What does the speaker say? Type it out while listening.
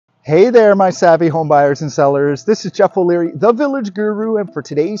Hey there, my savvy home buyers and sellers. This is Jeff O'Leary, the Village Guru, and for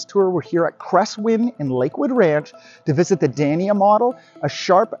today's tour, we're here at Cresswind Lakewood Ranch to visit the Dania model, a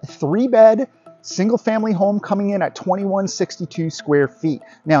sharp 3-bed, single-family home coming in at 2162 square feet.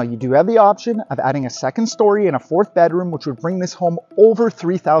 Now, you do have the option of adding a second story and a 4th bedroom, which would bring this home over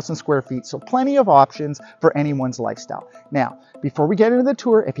 3,000 square feet, so plenty of options for anyone's lifestyle. Now, before we get into the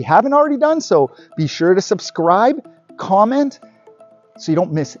tour, if you haven't already done so, be sure to subscribe, comment, so you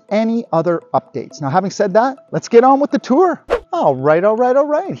don't miss any other updates. Now, having said that, let's get on with the tour. All right.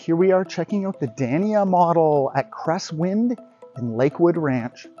 Here we are checking out the Dania model at Cresswind Lakewood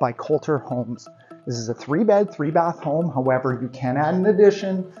Ranch by Kolter Homes. This is a 3-bed, 3-bath home. However, you can add an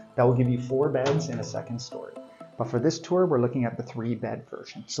addition that will give you 4 beds in a second story. But for this tour, we're looking at the 3-bed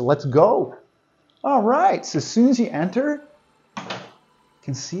version. So let's go. All right, so as soon as you enter, you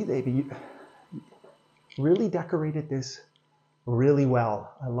can see they really decorated this really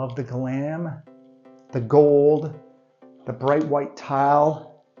well. I love the glam, the gold, the bright white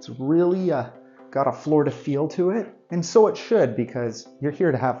tile. It's really got a Florida feel to it, and so it should, because you're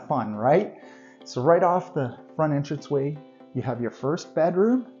here to have fun, right? So right off the front entranceway, you have your first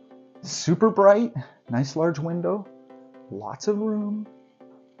bedroom, super bright, nice large window, lots of room,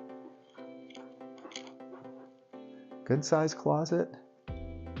 good size closet.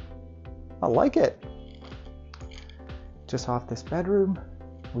 I like it. Just off this bedroom,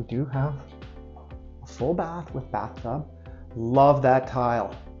 we do have a full bath with bathtub. Love that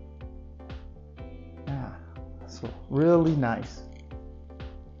tile. Yeah, so really nice.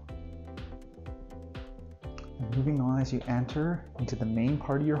 And moving on, as you enter into the main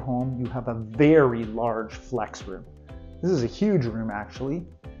part of your home, you have a very large flex room. This is a huge room, actually.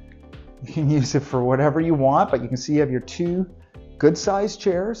 You can use it for whatever you want, but you can see you have your 2 good-sized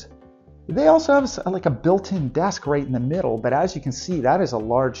chairs. They also have like a built-in desk right in the middle, but as you can see, that is a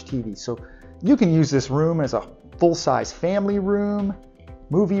large TV. So you can use this room as a full-size family room,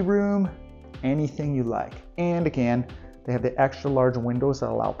 movie room, anything you like. And again, they have the extra large windows that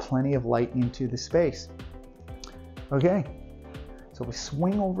allow plenty of light into the space. Okay, so we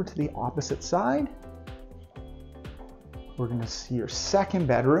swing over to the opposite side. We're gonna see your second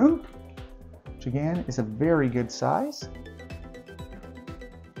bedroom, which again is a very good size.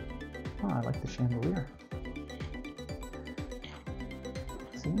 Oh, I like the chandelier.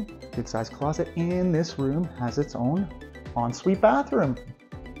 See, good sized closet, and this room has its own ensuite bathroom.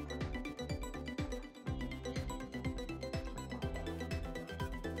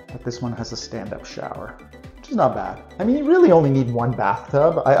 But this one has a stand-up shower, which is not bad. I mean, you really only need 1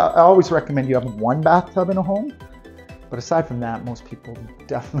 bathtub. I always recommend you have 1 bathtub in a home, but aside from that, most people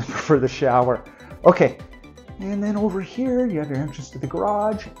definitely prefer the shower. Okay. And then over here, you have your entrance to the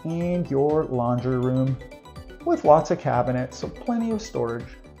garage and your laundry room with lots of cabinets, so plenty of storage.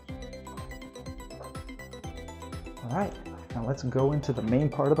 All right, now let's go into the main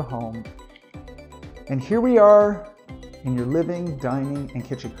part of the home. And here we are in your living, dining, and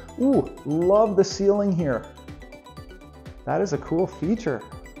kitchen. Ooh, love the ceiling here. That is a cool feature.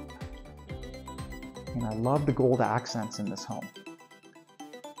 And I love the gold accents in this home.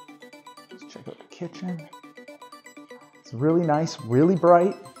 Let's check out the kitchen. It's really nice, really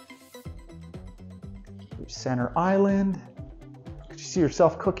bright. Your center island. Could you see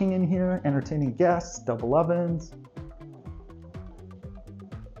yourself cooking in here, entertaining guests, double ovens?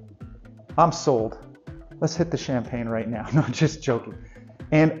 I'm sold. Let's hit the champagne right now. No, just joking.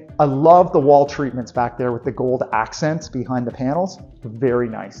 And I love the wall treatments back there with the gold accents behind the panels. Very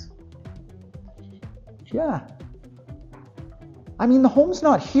nice. Yeah. I mean, the home's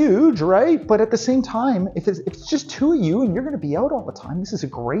not huge, right? But at the same time, if it's just 2 of you and you're gonna be out all the time, this is a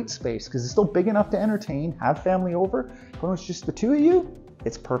great space because it's still big enough to entertain, have family over. When it's just the 2 of you,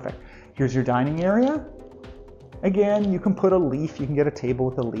 it's perfect. Here's your dining area. Again, you can put a leaf, you can get a table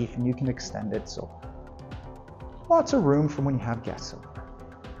with a leaf and you can extend it. So lots of room for when you have guests over.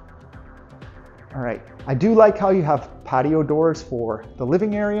 All right, I do like how you have patio doors for the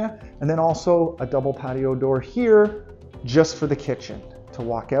living area and then also a double patio door here just for the kitchen to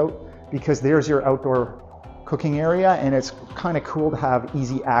walk out, because there's your outdoor cooking area and it's kind of cool to have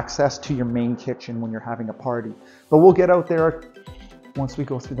easy access to your main kitchen when you're having a party. But we'll get out there once we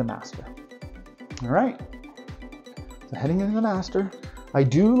go through the master. All right, so heading into the master, I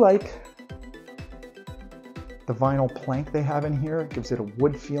do like the vinyl plank they have in here. It gives it a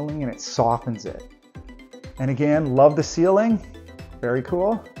wood feeling and it softens it. And again, love the ceiling, very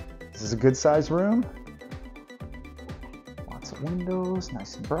cool. This is a good size room. Windows,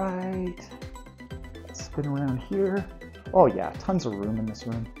 nice and bright. Let's spin around here. Oh yeah, tons of room in this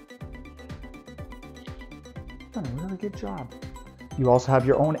room. Done a really good job. You also have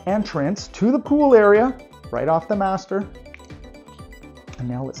your own entrance to the pool area right off the master. And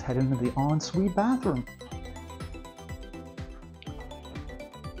now let's head into the ensuite bathroom.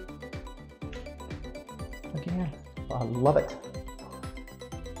 Again, I love it.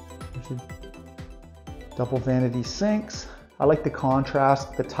 There's your double vanity sinks. I like the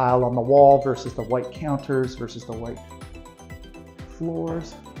contrast, the tile on the wall versus the white counters versus the white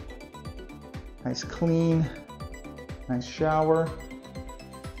floors. Nice clean, nice shower.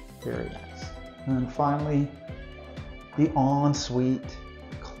 Very nice. And then finally, the ensuite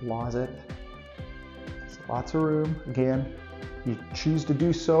closet. So lots of room. Again, you choose to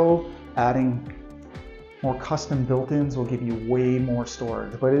do so, adding more custom built-ins will give you way more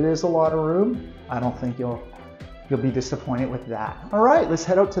storage, but it is a lot of room. I don't think you'll be disappointed with that. All right, let's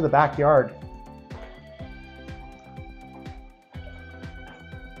head out to the backyard.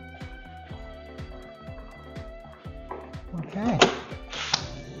 Okay.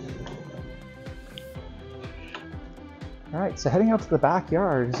 All right, so heading out to the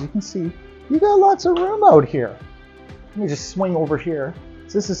backyard, as you can see, you got lots of room out here. Let me just swing over here.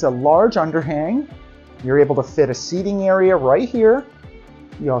 So this is a large underhang. You're able to fit a seating area right here.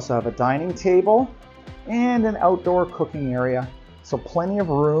 You also have a dining table and an outdoor cooking area. So plenty of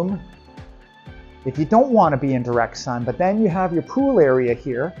room if you don't want to be in direct sun, but then you have your pool area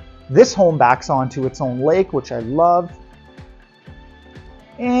here. This home backs onto its own lake, which I love.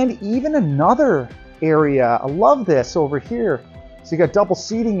 And even another area, I love this over here. So you got double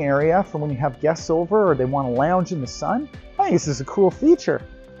seating area for when you have guests over or they want to lounge in the sun. I think this is a cool feature.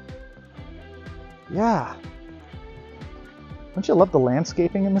 Yeah. Don't you love the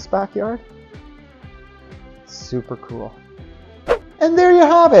landscaping in this backyard? Super cool. And there you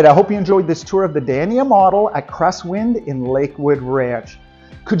have it. I hope you enjoyed this tour of the Dania model at Cresswind in Lakewood Ranch.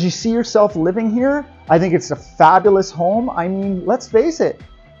 Could you see yourself living here? I think it's a fabulous home. I mean, let's face it,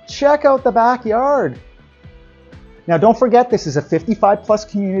 check out the backyard. Now don't forget, this is a 55+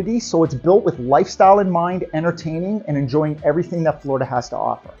 community, so it's built with lifestyle in mind, entertaining and enjoying everything that Florida has to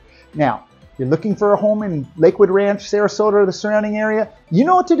offer. Now, if you're looking for a home in Lakewood Ranch, Sarasota, or the surrounding area, you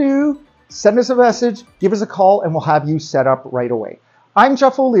know what to do. Send us a message, give us a call, and we'll have you set up right away. I'm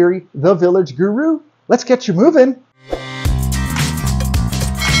Jeff O'Leary, the Village Guru. Let's get you moving.